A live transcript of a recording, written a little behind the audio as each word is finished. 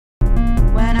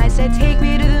said take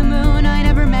me to the moon, I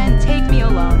never meant take me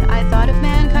alone. I thought if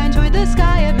mankind toured the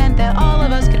sky, it meant that all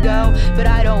of us could go. But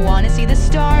I don't want to see the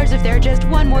stars if they're just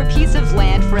one more piece of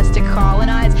land for us to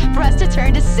colonize, for us to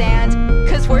turn to sand.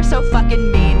 Cause we're so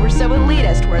fucking mean, we're so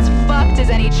elitist, we're as fucked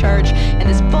as any church. And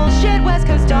this bullshit West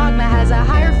Coast dogma has a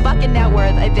higher fucking net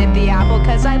worth. I bit the apple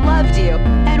cause I loved you,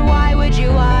 and why would you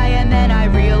lie? And then I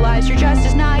realized you're just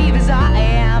as naive as I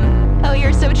am. Oh,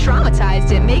 you're so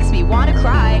traumatized, it makes me wanna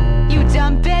cry. You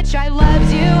dumb bitch, I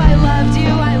loved you,